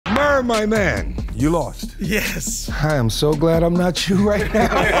Murr, my man, you lost. Yes. I am so glad I'm not you right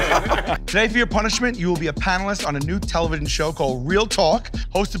now. Today, for your punishment, you will be a panelist on a new television show called Real Talk,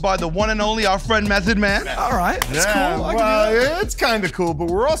 hosted by the one and only our friend Method Man. All right, that's cool. Well, it's kind of cool, but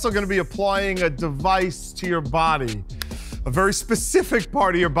we're also going to be applying a device to your body, a very specific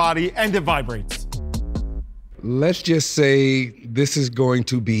part of your body, and it vibrates. Let's just say this is going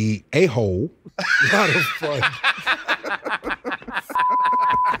to be a whole lot of fun.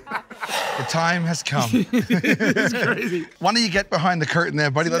 The time has come. It's crazy. Why don't you get behind the curtain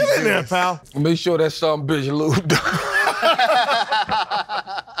there, buddy? Let's Get in do there, this. pal. Make sure that some bitch lubed.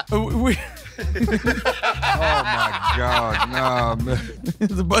 Oh my God, nah, man.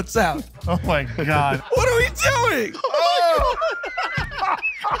 The butt's out. Oh my God. What are we doing? Oh.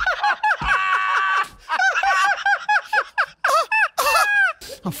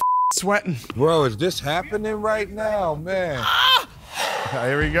 I'm sweating. Bro, is this happening right now, man?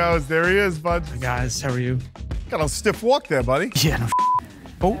 Here he goes. There he is, bud. Hey guys, how are you? Got a stiff walk there, buddy. Yeah, no.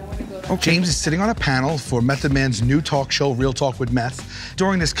 Oh, okay. James is sitting on a panel for Method Man's new talk show, Real Talk with Meth.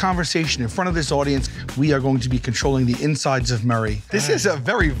 During this conversation in front of this audience, we are going to be controlling the insides of Murray. This is a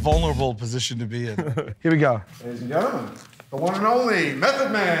very vulnerable position to be in. Here we go. Ladies and gentlemen, the one and only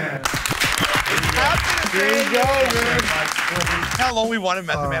Method Man. There you go, man. How long we wanted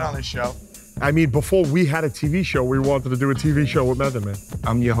Method Man on this show? I mean, before we had a TV show, we wanted to do a TV show with Method Man.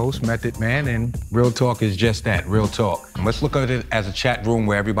 I'm your host, Method Man, and Real Talk is just that, Real Talk. Let's look at it as a chat room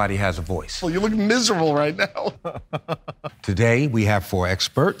where everybody has a voice. Well, you look miserable right now. Today, we have 4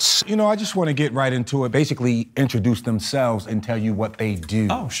 experts. You know, I just want to get right into it, basically introduce themselves and tell you what they do.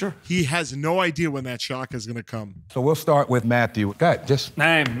 Oh, sure. He has no idea when that shock is going to come. So we'll start with Matthew. Go ahead, just...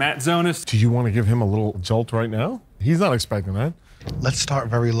 Hey, Matt Zonas. Do you want to give him a little jolt right now? He's not expecting that. Let's start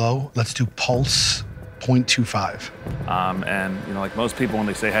very low. Let's do pulse 0.25. And, you know, like most people, when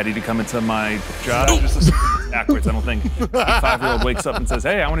they say, how did you come into my job? Just backwards. I don't think a 5-year-old wakes up and says,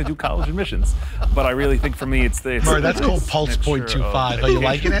 hey, I want to do college admissions. But I really think for me, it's the... Murray, that's called pulse 0.25. Are you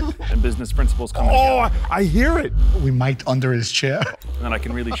liking it? And business principles coming Oh, together. I hear it. We might under his chair. And then I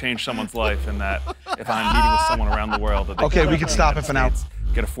can really change someone's life, and that if I'm meeting with someone around the world... That they Okay, can we can stop it for now.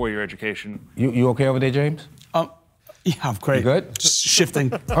 Get a 4-year education. You okay over there, James? Yeah, I'm great. You good? Just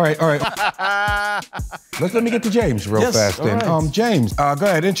shifting. All right, all right. Let me get to James real fast all then. right. James, go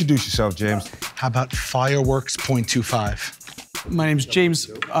ahead, introduce yourself, James. How about fireworks 0.25? My name's James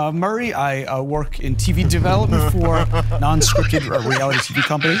Murray. I work in TV development for non-scripted reality TV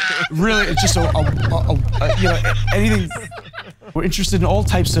company. Really, it's just you know, anything. We're interested in all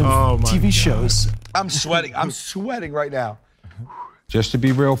types of TV shows. I'm sweating. I'm sweating right now. Just to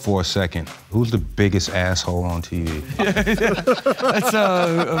be real for a second, who's the biggest asshole on TV? That's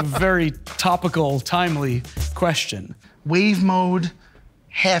a very topical, timely question. Wave mode,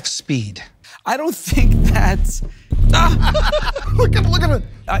 half speed. I don't think that's... Look at it.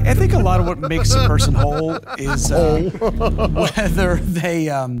 I think a lot of what makes a person whole is whether they,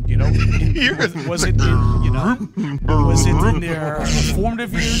 you know, was it in their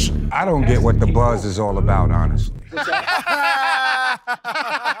formative years? I don't get what the buzz is all about, honestly.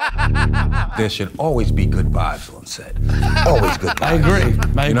 There should always be good vibes on set. Always good vibes. I agree.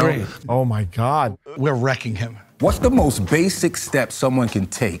 I agree. Oh my God. We're wrecking him. What's the most basic step someone can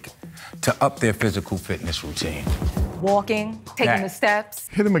take to up their physical fitness routine? Walking, taking the steps.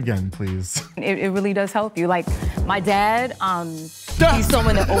 Hit him again, please. It really does help you. Like my dad, he's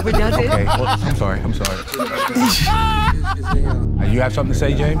someone that overdoes it. Okay, well, I'm sorry. You have something to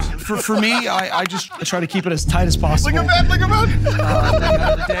say, James? For me, I just try to keep it as tight as possible. Look at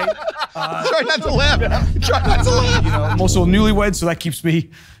that. The day. Try not to laugh. Try not to laugh. You know, I'm also newlywed, so that keeps me,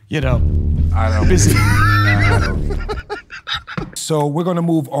 you know, busy. I don't. So we're gonna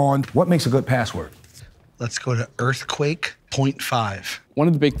move on. What makes a good password? Let's go to earthquake 0.5. One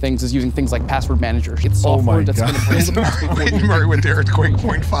of the big things is using things like password manager. It's software that's going to build Murray with the earthquake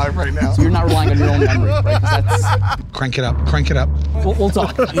 0.5 right now. So you're not relying on your own memory, right? 'Cause that's... Crank it up. Crank it up. We'll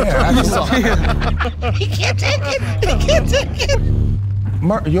talk. Yeah, He can't take it. He can't take it.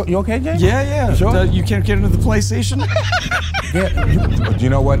 Murr, you okay, James? Yeah. Sure? You can't get into the PlayStation? Yeah. Do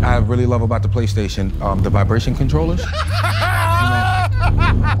you know what I really love about the PlayStation? The vibration controllers.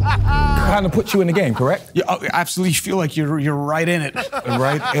 Kind of puts you in the game, correct? Yeah, absolutely. Feel like you're right in it.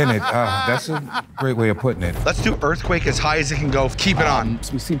 Right in it. That's a great way of putting it. Let's do earthquake as high as it can go. Keep it on.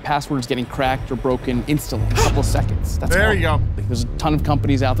 So we've seen passwords getting cracked or broken instantly in a couple of seconds. That's There all. you go. There's a ton of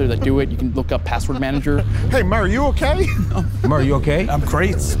companies out there that do it. You can look up password manager. Hey, Murr, you okay? Murr, you okay? I'm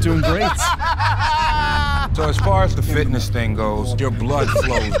great. Doing great. So as far as the fitness thing goes, your blood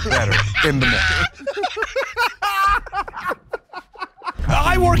flows better in the morning.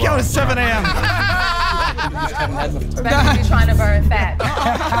 I work out at 7 a.m. Especially if you're trying to burn fat.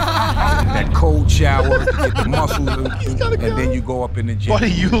 That cold shower to get the muscles, and then you go up in the gym.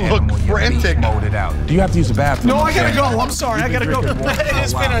 Buddy, you look frantic. Mode it out. Do you have to use the bathroom? No, I gotta go. I'm sorry. I gotta go. drinking water. It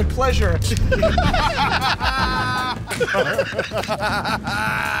has been a pleasure.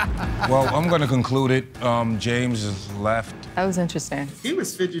 Well, I'm gonna conclude it. James is left. That was interesting. He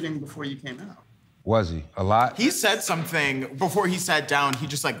was fidgeting before you came out. Was he? A lot? He said something before he sat down. He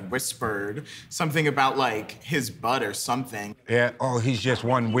just like whispered something about like his butt or something. Yeah. Oh, he's just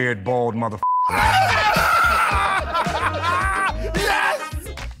one weird, bald motherfucker. Yes!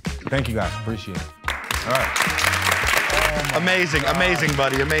 Thank you guys. Appreciate it. All right. Amazing, amazing,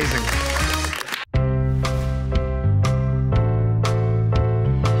 buddy, amazing.